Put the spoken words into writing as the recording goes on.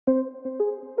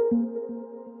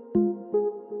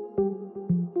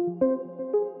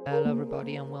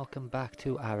welcome back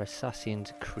to our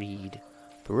Assassin's Creed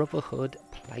Brotherhood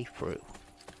playthrough.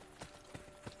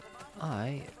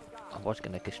 I was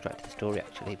going to go straight to the story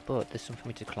actually, but there's something for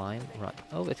me to climb. Right,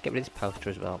 oh, let's get rid of this poster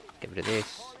as well. Get rid of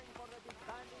this.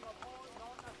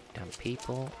 Damn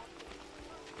people.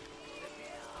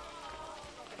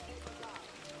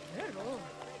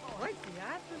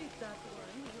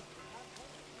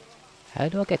 How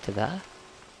do I get to that?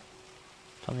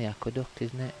 It's on the aqueduct,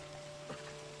 isn't it?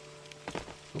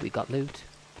 Oh, we got loot.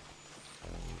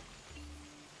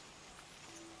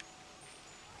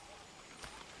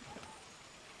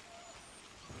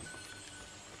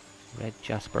 Red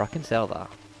Jasper, I can sell that.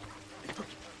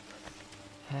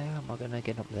 How am I going to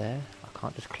get up there? I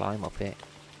can't just climb up it.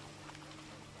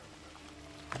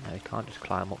 No, you can't just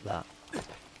climb up that.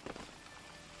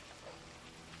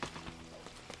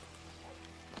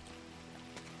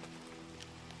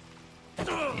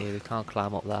 Yeah, we can't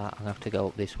climb up that. I'm going to have to go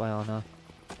up this way, aren't I?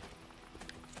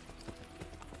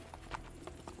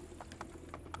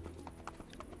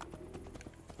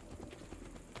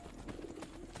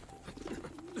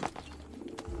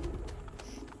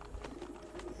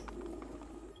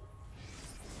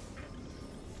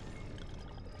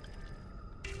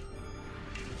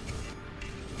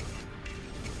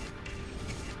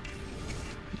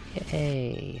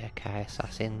 Yay! Okay,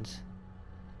 assassins.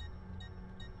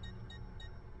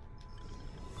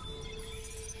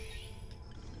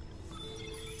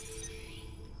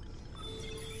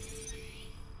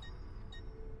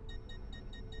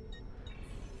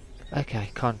 Okay,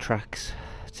 contracts.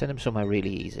 Send them somewhere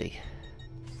really easy.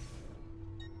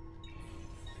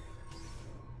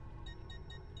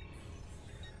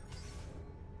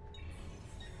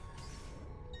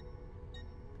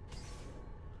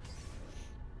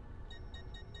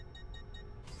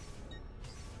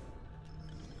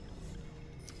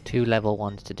 Two level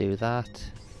 1s to do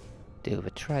that. Deal with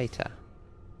a traitor.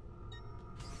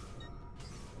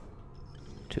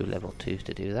 Two level 2s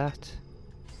to do that.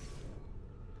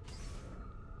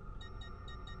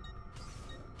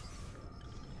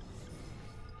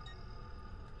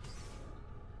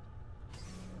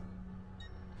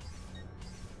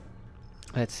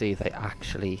 Let's see if they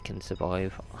actually can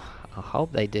survive. I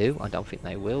hope they do. I don't think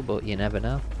they will, but you never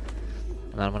know.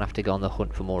 And then I'm going to have to go on the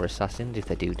hunt for more assassins if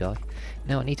they do die.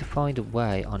 Now I need to find a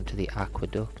way onto the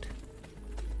aqueduct.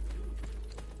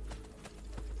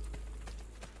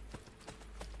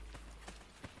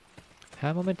 How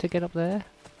am I meant to get up there?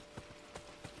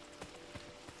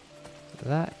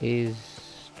 That is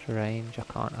strange. I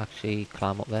can't actually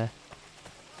climb up there.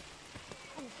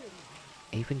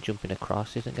 Even jumping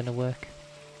across isn't going to work.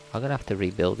 I'm going to have to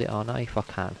rebuild it, aren't I, if I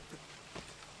can.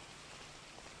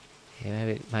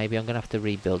 Yeah, maybe I'm going to have to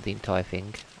rebuild the entire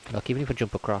thing. Look, even if I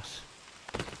jump across,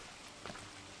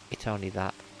 it's only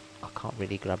that. I can't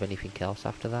really grab anything else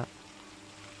after that.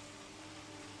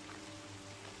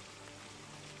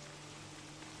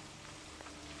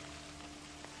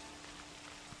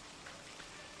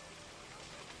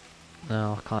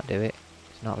 No, I can't do it.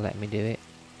 It's not letting me do it.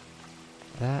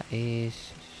 That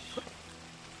is...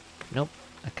 Nope.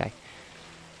 Okay.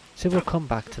 So we'll come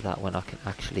back to that when I can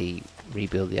actually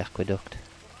rebuild the aqueduct.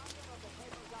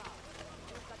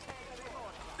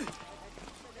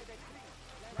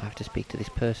 I have to speak to this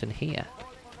person here.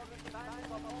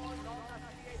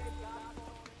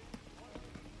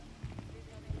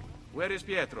 Where is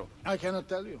Pietro? I cannot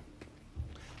tell you.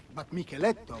 But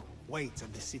Micheletto waits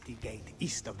at the city gate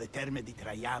east of the Terme di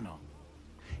Traiano.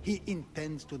 He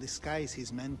intends to disguise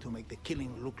his men to make the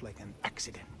killing look like an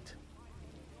accident.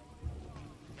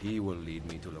 He will lead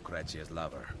me to Lucrezia's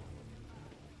lover.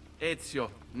 Ezio,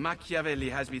 Machiavelli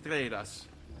has betrayed us.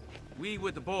 We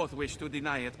would both wish to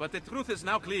deny it, but the truth is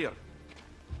now clear.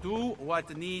 Do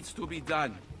what needs to be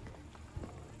done.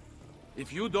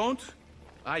 If you don't,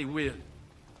 I will.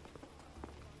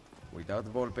 Without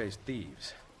Volpe's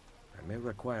thieves, I may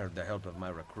require the help of my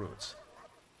recruits.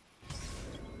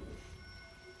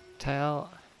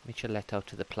 Tell Micheletto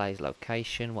to the play's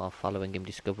location. While following him,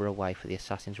 discover a way for the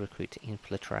assassin's recruit to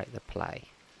infiltrate the play.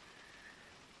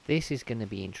 This is going to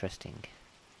be interesting.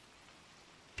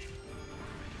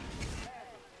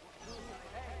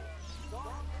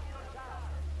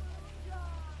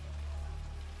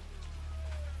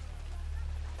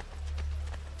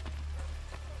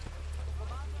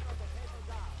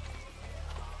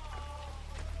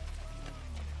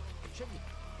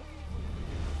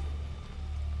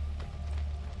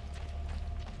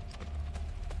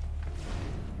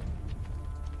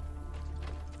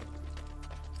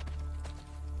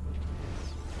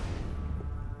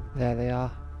 There they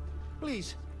are.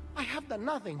 Please, I have done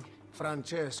nothing.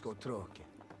 Francesco Trocchi,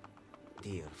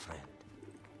 dear friend.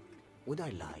 Would I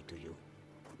lie to you?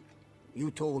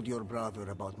 You told your brother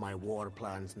about my war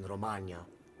plans in Romagna,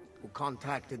 who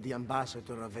contacted the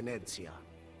ambassador of Venezia.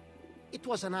 It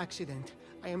was an accident.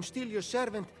 I am still your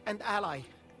servant and ally.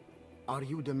 Are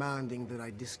you demanding that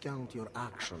I discount your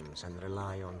actions and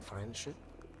rely on friendship?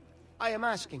 I am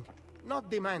asking, not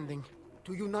demanding.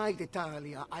 To unite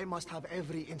Italia, I must have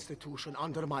every institution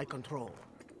under my control.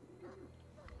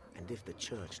 And if the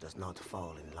Church does not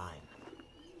fall in line,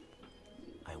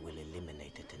 I will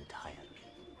eliminate it entirely.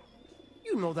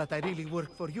 You know that I really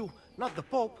work for you, not the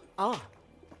Pope. Ah,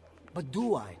 but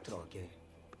do I, Troche?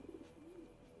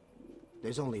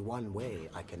 There's only one way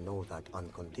I can know that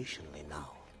unconditionally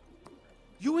now.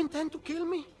 You intend to kill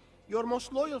me? Your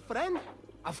most loyal friend?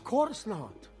 Of course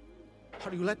not.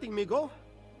 Are you letting me go?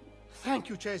 Thank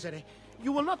you, Cesare.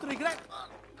 You will not regret...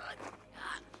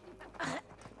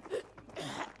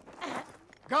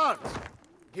 Guards!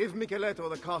 Give Micheletto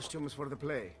the costumes for the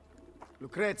play.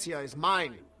 Lucrezia is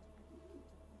mine.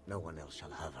 No one else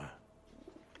shall have her.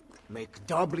 Make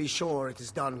doubly sure it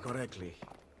is done correctly.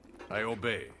 I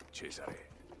obey, Cesare.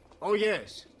 Oh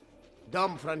yes.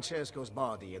 Dump Francesco's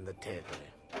body in the Tevere.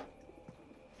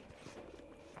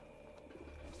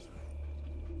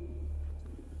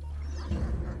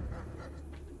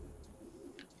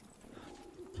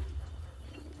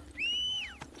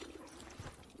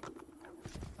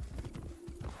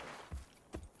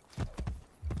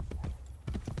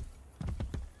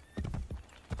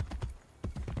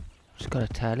 Just gotta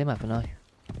tell him, haven't I?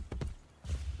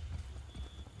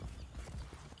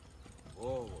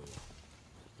 Whoa.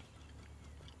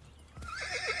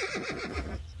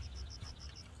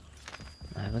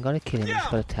 I haven't gotta kill him,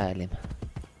 just gotta tell him.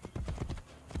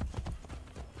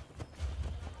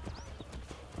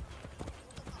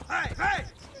 Hey, hey!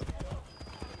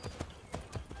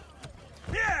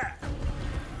 Yeah!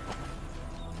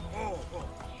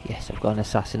 Yes, I've got an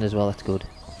assassin as well, that's good.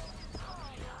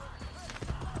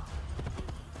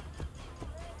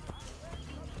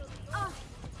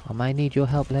 I might need your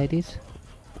help, ladies.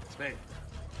 Stay.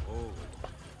 Oh.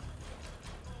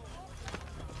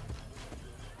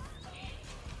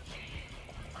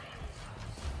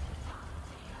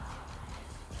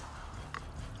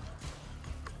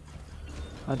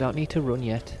 I don't need to run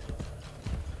yet.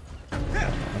 I'm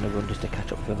gonna run just to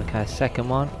catch up with him. Okay, second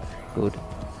one. Good.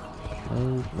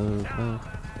 Move, move, move.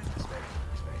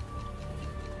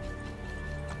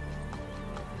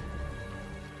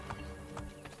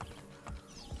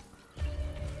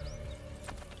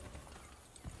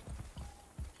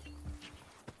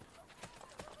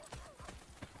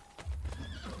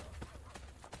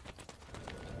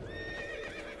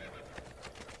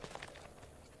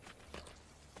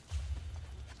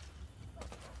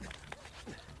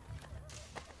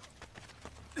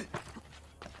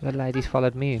 The ladies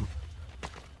followed me in.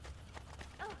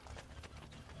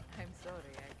 I'm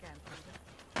sorry, I can't.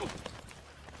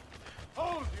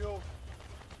 Hold you!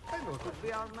 I know that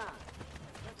they are mad.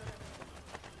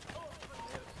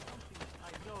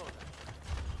 I know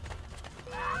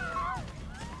that.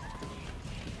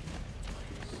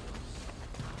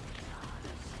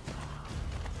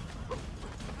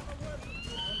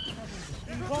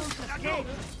 You won't escape!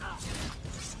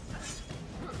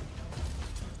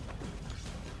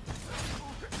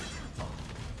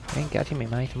 He ain't catching me,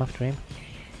 mate. I'm after him.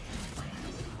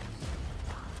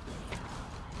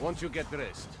 Once you get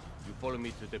dressed, you follow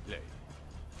me to the play.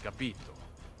 Capito?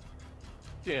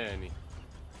 Tieni.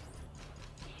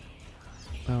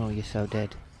 Oh, you're so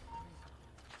dead.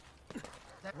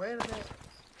 Where are they?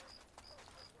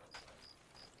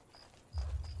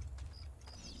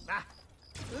 Ah!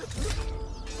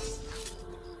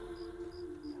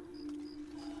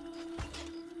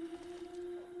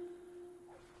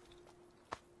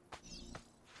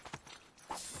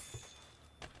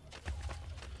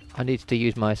 I need to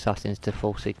use my assassins to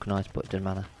full synchronize, but it doesn't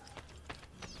matter.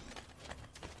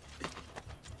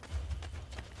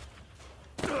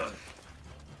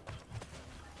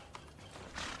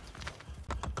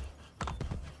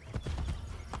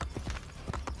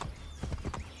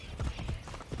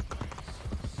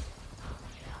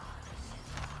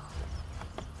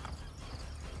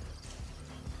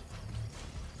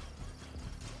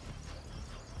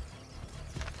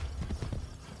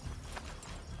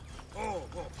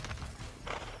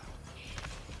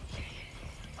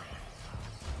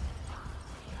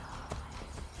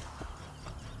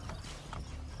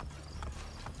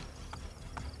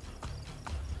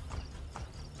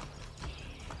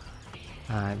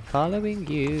 I'm following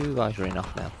you. Guys are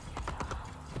enough now.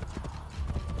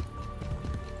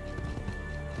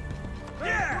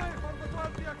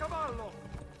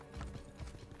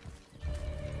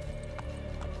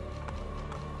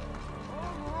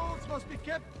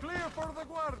 Get clear for the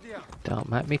Guardia. Don't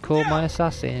make me call my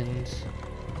assassins.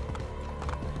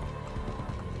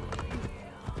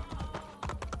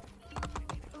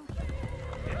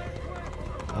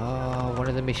 Oh, one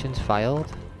of the missions failed.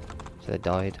 So they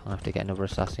died. I'll have to get another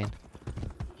assassin.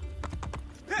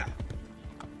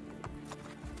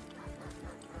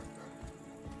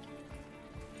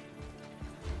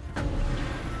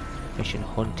 Mission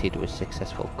hunted was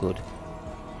successful. Good.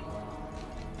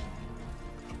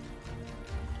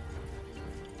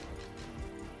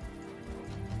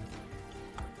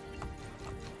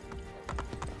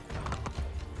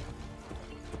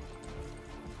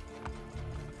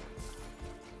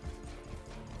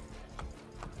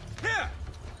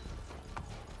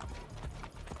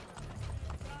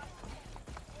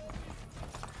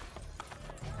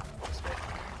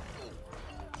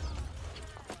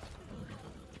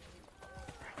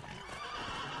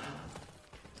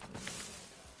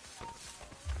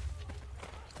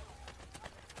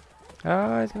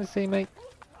 Oh, he's gonna see me.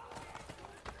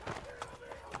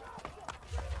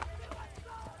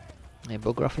 Hey,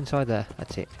 bugger off inside there.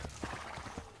 That's it.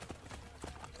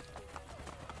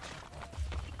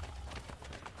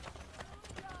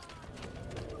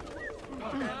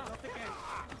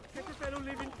 Let the fellow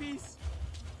live in peace.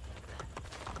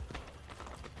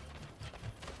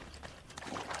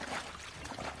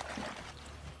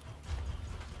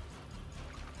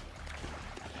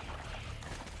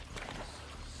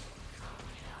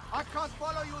 I can't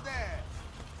follow you there.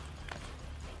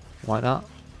 Why not?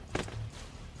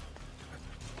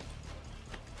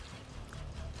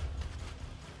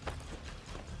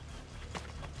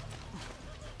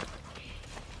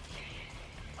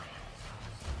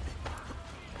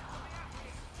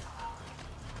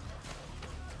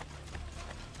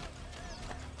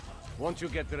 Once you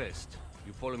get dressed,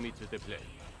 you follow me to the play.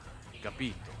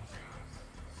 Capito?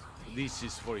 This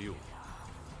is for you.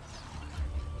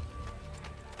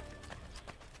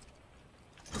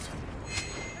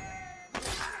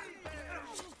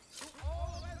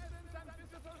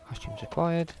 Costumes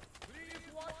acquired.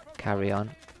 Carry on.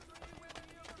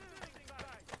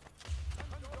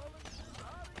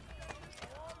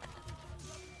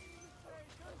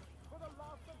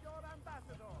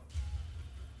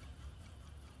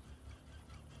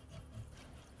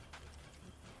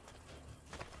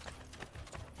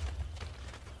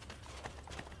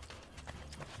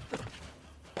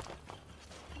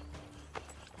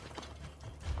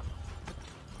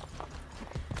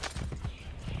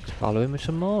 Let's follow him with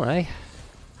some more, eh?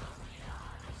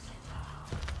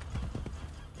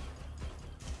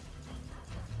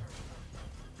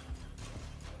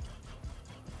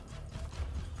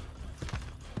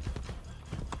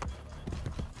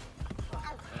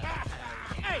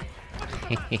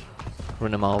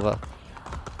 Run them over.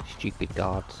 Stupid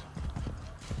guards.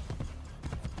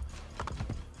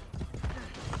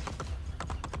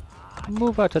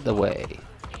 Move out of the way.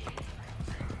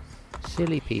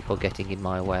 Silly people getting in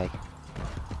my way.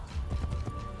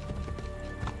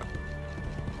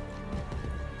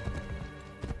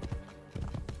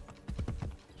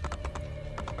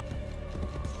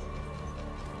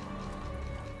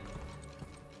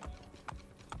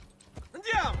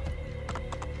 Andiamo!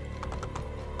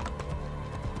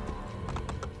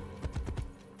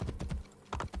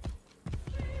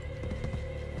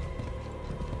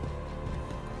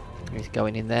 He's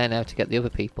going in there now to get the other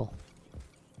people.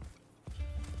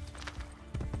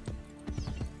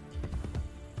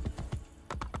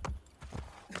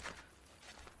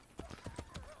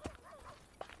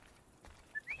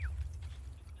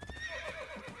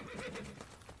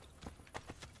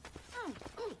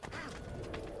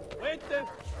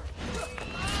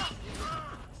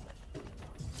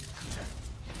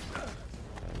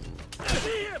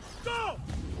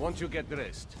 Once you get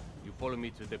dressed, you follow me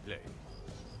to the play.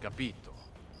 Capito?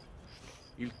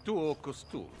 Il tuo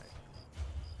costume.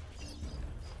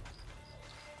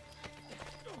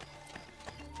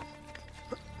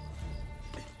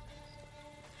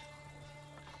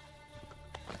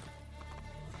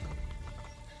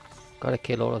 Gotta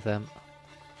kill all of them.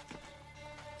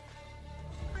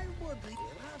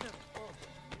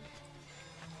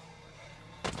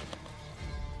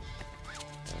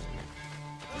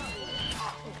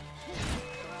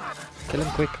 Kill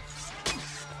him quick.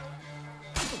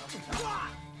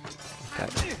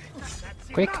 Okay.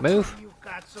 Quick, move.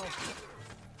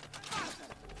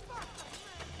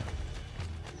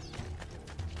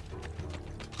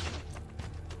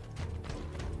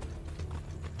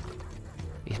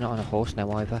 He's not on a horse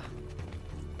now either.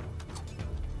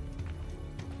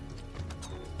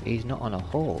 He's not on a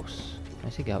horse.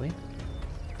 Where's he going?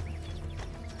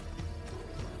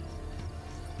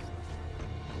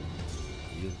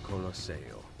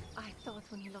 Colosseo. I thought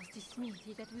when he lost his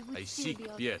smithy that we would I still seek be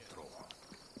Pietro.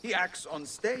 He acts on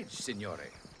stage, Signore.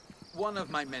 One of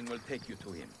my men will take you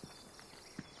to him.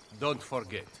 Don't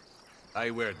forget,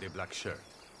 I wear the black shirt.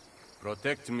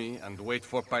 Protect me and wait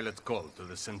for pilot call to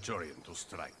the Centurion to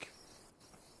strike.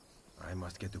 I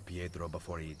must get to Pietro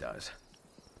before he does.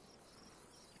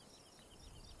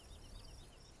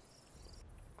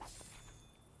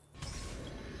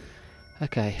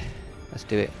 Okay, let's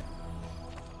do it.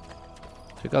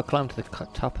 So we've got to climb to the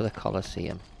top of the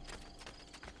Colosseum.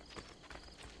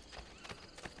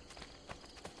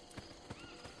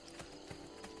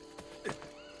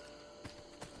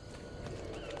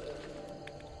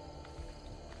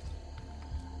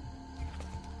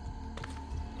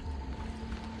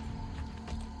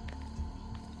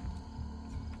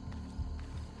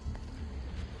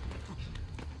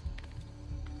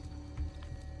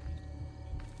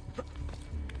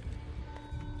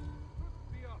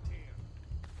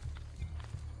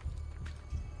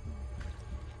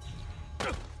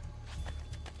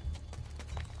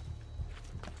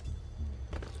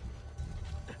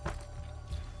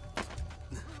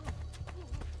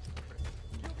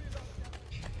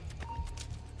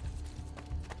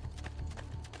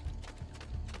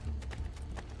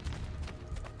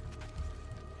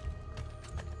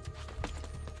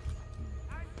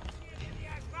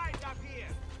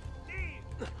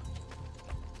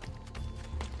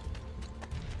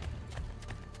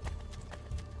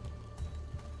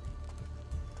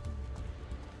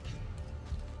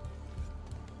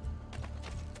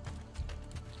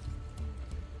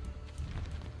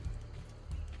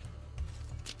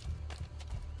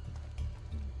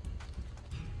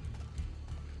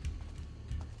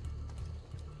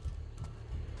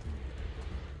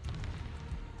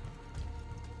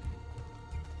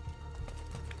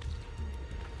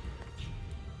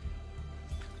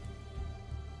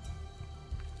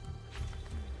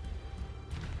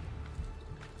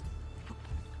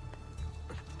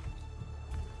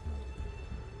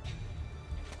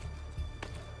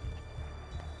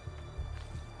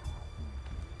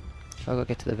 So I've got to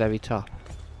get to the very top.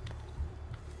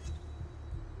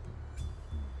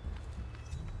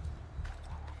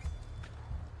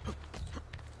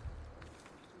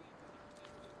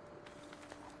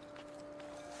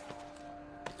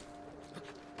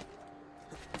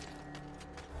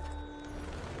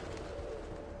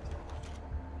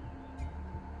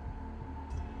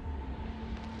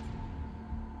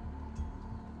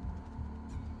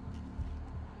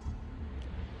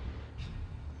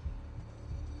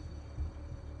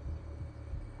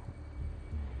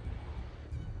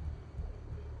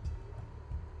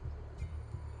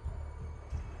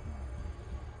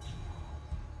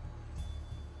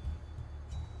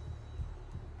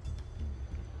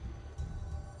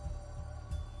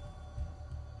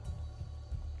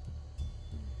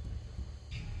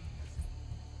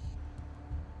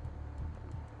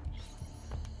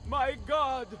 My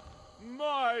God!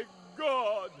 My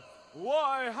God!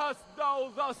 Why hast thou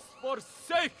thus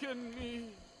forsaken me?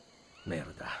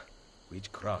 Merda.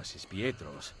 Which cross is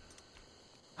Pietro's?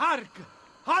 Hark!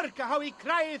 Hark how he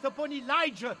crieth upon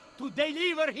Elijah to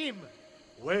deliver him!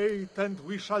 Wait, and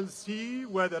we shall see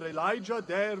whether Elijah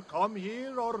dare come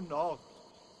here or not.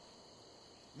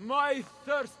 My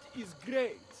thirst is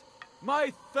great.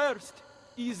 My thirst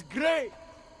is great.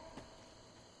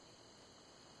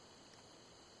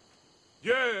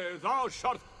 Yea, thou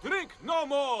shalt drink no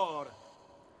more!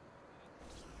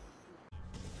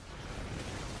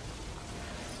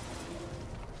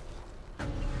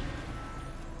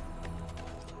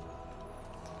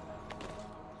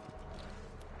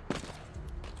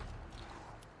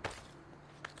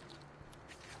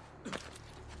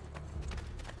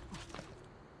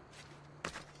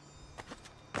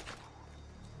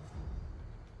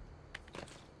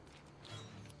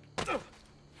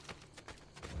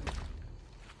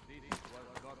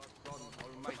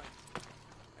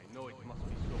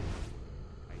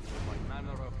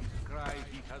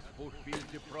 Fulfilled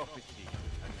the prophecy,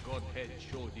 and Godhead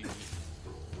showed in me.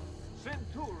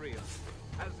 Centurion,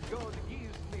 as God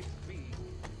gives me speed,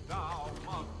 thou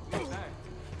must be dead.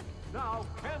 Thou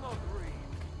cannot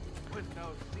read when thou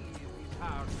seest his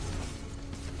heart.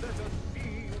 Let us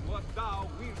see what thou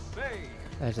wilt say.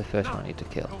 There's the first one I need to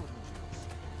kill.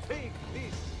 Take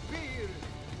this spear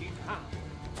in hand.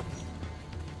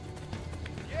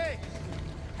 Yes,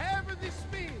 have this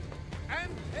spear,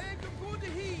 and take good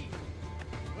heed.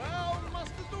 Thou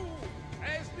must do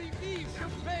as the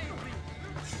vision made thee.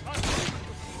 A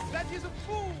thing that is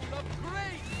full of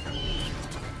grace.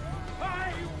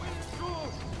 I will do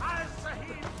as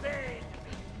he bade,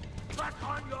 but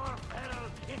on your peril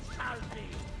it shall be.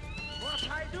 what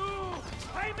I do.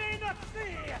 I may not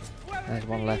see. There's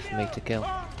one left for me to kill.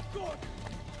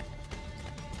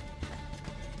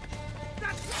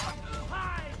 That's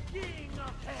high king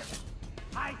of heaven.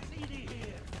 I see thee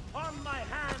here, on my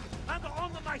hand and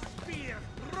on my spear,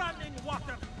 running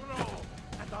water flow.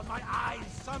 And on my eyes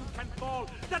some can fall,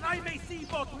 that I may see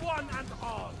both one and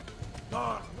all.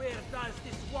 Lord, where does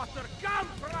this water come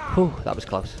from? Whew, that was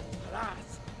close.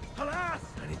 Alas, alas,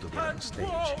 I need to get on stage.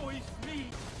 woe is me.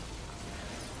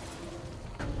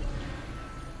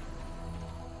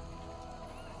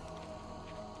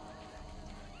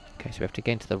 Okay, so we have to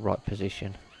get into the right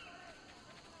position.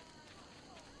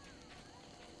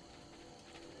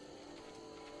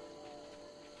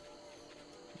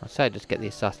 I'd say just get the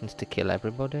assassins to kill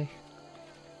everybody.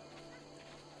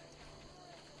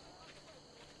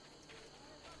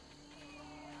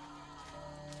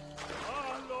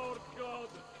 Ah, Lord God,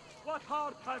 what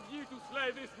heart have ye to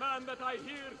slay this man that I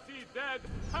here see dead,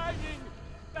 hanging,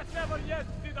 that never yet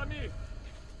did amiss?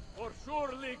 For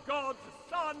surely God's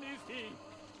son is he.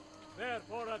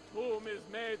 Therefore a tomb is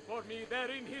made for me,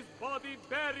 therein his body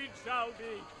buried shall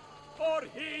be. For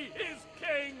he is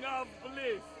King of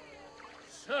bliss.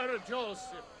 Sir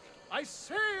Joseph, I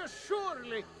say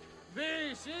surely,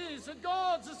 this is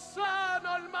God's Son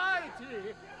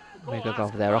Almighty. We go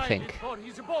over there, I think.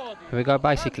 Can we go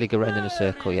basically go around in a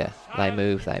circle? Yeah. They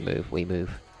move, we move.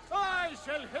 I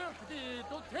shall help thee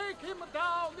to take him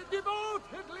down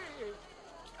devotedly.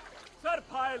 Sir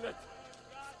Pilate,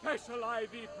 special I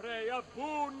thee pray, a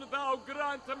boon thou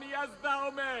grant me as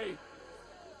thou may.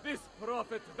 This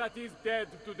prophet that is dead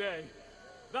today,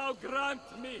 thou grant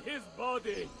me his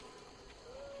body.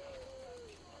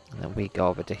 And then we go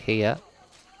over to here.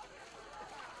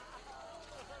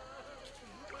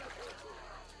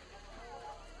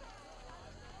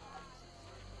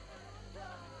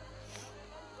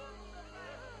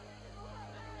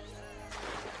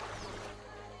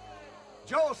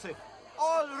 Joseph,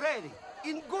 already,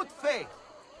 in good faith.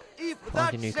 If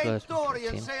that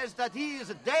Centurion says that he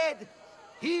is dead,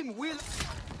 him will...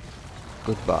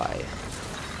 Goodbye.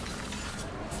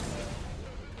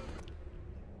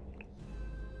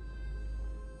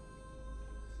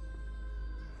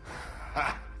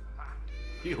 Ha!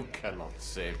 You cannot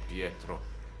save Pietro.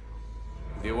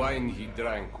 The wine he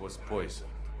drank was poisoned.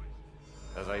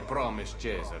 As I promised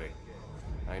Cesare,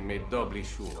 I made doubly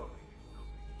sure.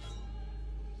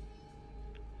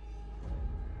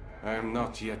 I am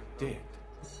not yet dead.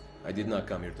 I did not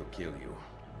come here to kill you.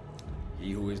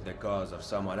 He who is the cause of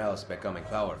someone else becoming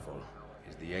powerful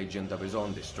is the agent of his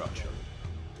own destruction.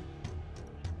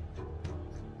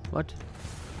 What?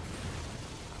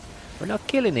 We're not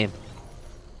killing him.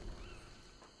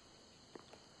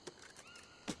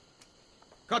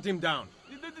 Cut him down.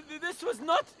 This was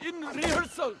not in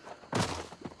rehearsal.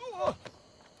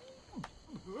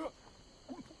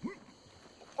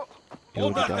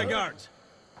 Hold back the guards.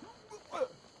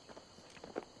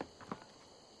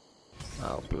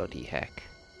 Oh, bloody heck.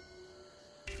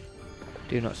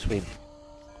 Do not swim.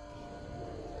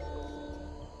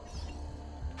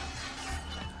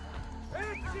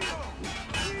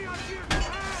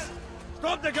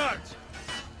 Stop the guards!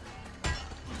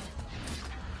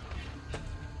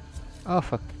 Oh,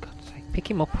 for God's sake, pick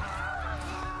him up.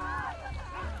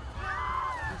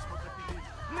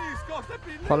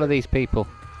 Follow these people.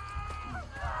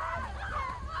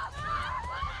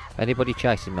 If anybody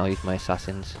chases me, I'll use my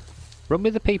assassins. Run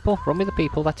with the people,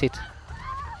 that's it.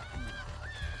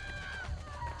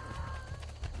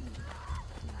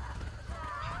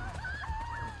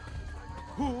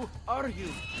 Who are you?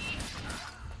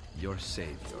 Your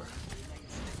savior.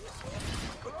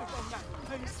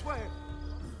 I swear.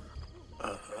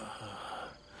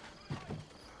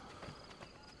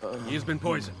 He's been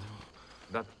poisoned.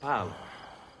 That pal,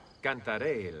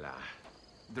 Cantarella.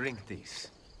 Drink this.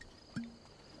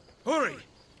 Hurry!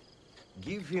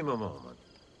 Give him a moment.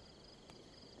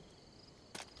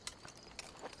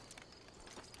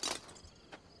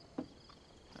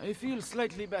 I feel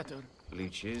slightly better.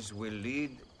 Leeches will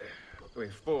lead to a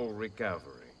full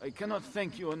recovery. I cannot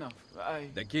thank you enough.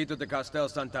 The key to the Castel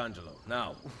Sant'Angelo,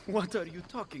 now. What are you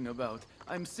talking about?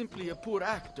 I'm simply a poor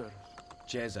actor.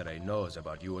 Cesare knows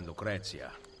about you and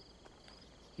Lucrezia.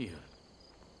 Here.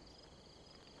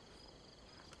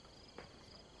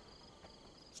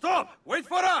 Stop! Wait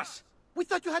for us! We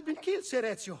thought you had been killed, Sir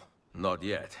Ezio. Not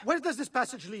yet. Where does this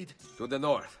passage lead? To the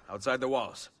north, outside the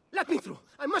walls. Let me through.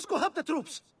 I must go help the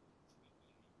troops.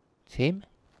 It's him?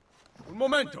 Un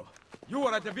momento! You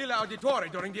were at the Villa Auditore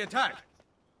during the attack.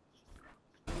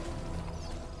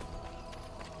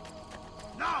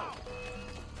 Now!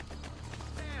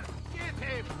 There, get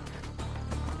him!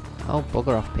 Oh,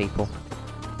 bugger off, people.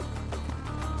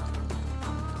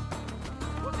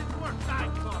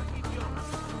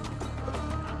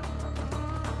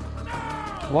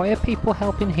 Why are people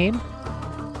helping him?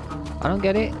 I don't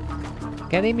get it.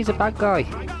 Get him, he's a bad guy.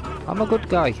 I'm a good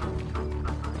guy.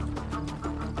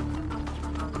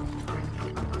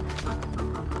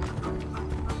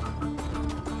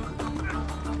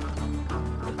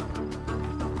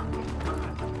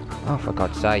 Oh, for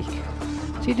God's sake.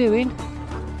 What's he doing?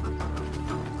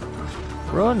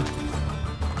 Run!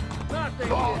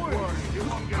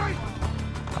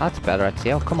 That's better,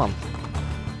 Ezio. Come on.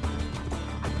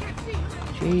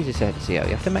 Jesus, Ezio.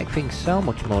 You have to make things so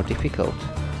much more difficult.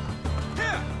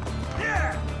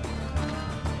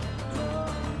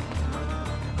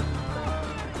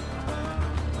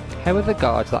 How are the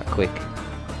guards that quick?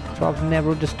 That's what I've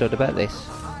never understood about this.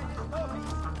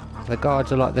 The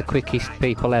guards are like the quickest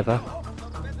people ever.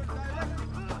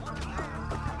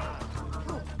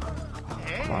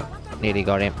 Right, nearly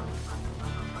got him.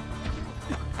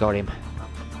 Got him.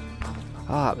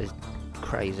 Ah, that was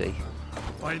crazy.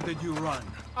 Why did you run?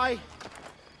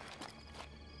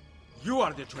 You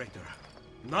are the traitor,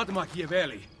 not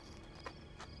Machiavelli.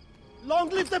 Long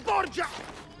live the Borgia!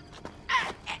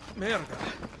 Merda.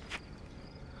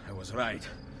 I was right.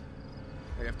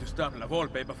 I have to stop La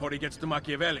Volpe before he gets to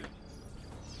Machiavelli.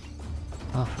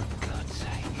 Oh, for God's sake.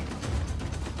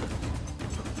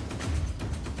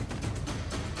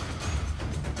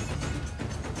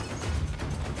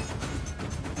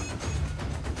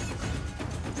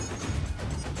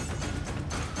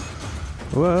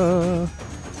 Whoa.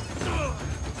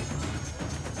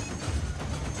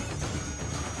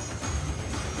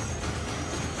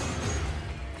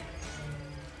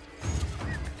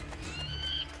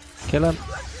 Kill him.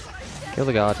 Kill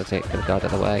the guard, that's it. Kill the guard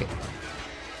out of the way.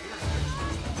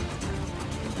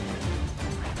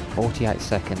 48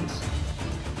 seconds.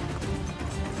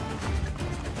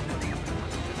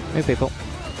 Move, people.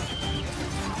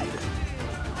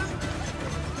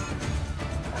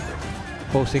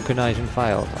 Full synchronization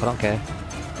failed. I don't care.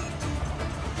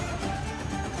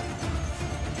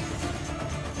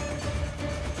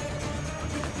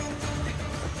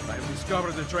 I've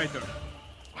discovered the traitor.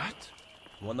 What?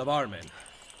 One of our men.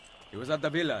 He was at the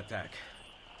villa attack.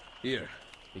 Here,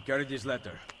 he carried his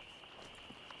letter.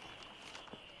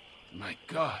 My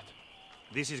God.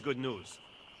 This is good news.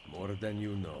 More than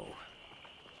you know.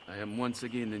 I am once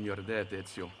again in your debt,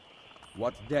 Ezio.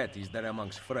 What debt is there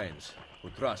amongst friends who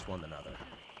trust one another?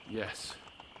 Yes.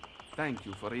 Thank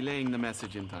you for relaying the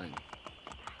message in time.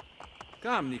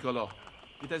 Come, Niccolo.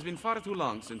 It has been far too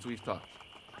long since we've talked.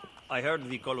 I heard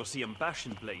the Colosseum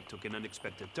Passion Play took an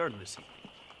unexpected turn this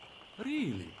evening.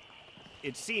 Really?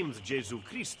 It seems Jesu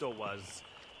Cristo was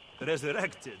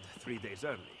resurrected 3 days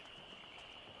early.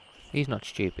 He's not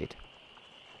stupid.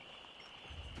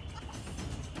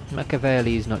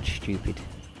 Machiavelli is not stupid.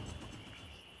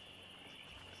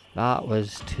 That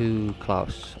was too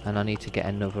close, and I need to get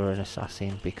another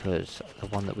assassin because the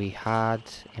one that we had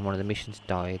in one of the missions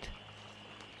died.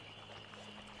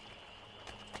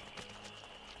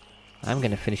 I'm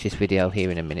going to finish this video here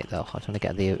in a minute though. I just want to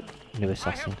get the new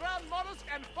assassin.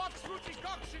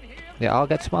 Yeah, I'll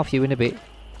get some off you in a bit.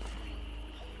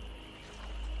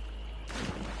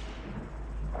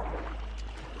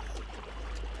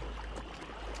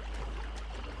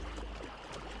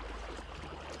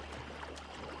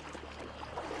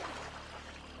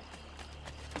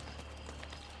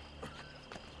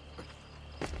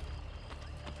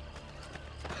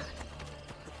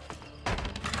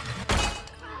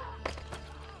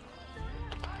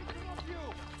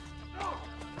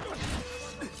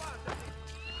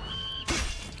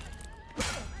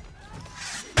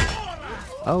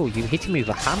 Oh, you hit him with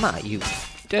a hammer, you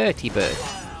dirty bird.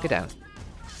 Get down.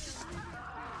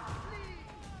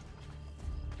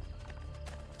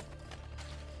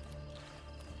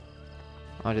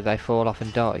 Oh, did they fall off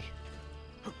and die?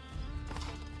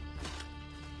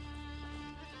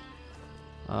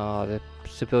 Oh, the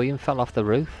civilian fell off the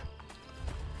roof.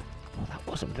 Oh, that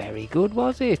wasn't very good,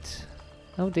 was it?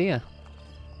 Oh dear.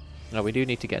 No, we do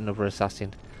need to get another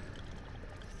assassin.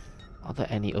 Are there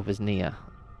any others near?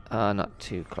 Not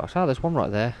too close. Oh, there's one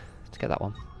right there. Let's get that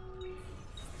one.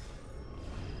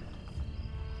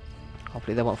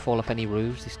 Hopefully they won't fall off any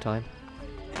roofs this time.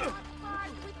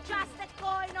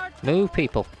 Move,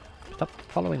 people. Stop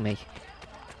following me.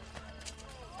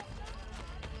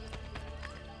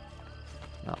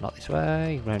 No, not this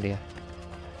way. Round here.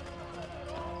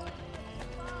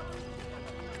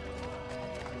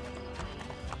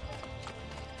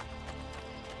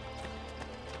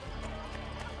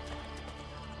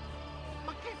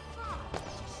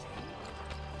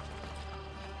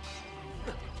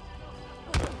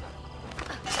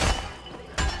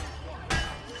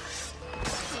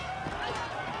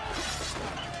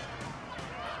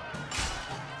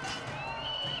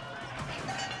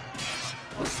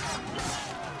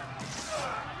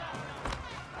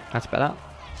 That's better.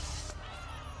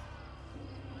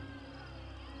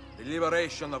 The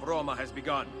liberation of Roma has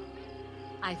begun.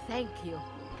 I thank you.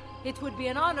 It would be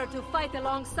an honor to fight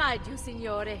alongside you,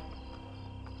 Signore.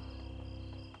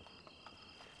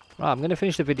 Right, I'm going to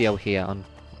finish the video here on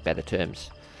better terms.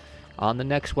 On the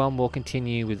next one, we'll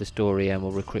continue with the story and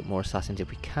we'll recruit more assassins if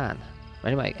we can.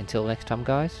 Anyway, until next time,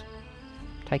 guys,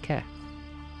 take care.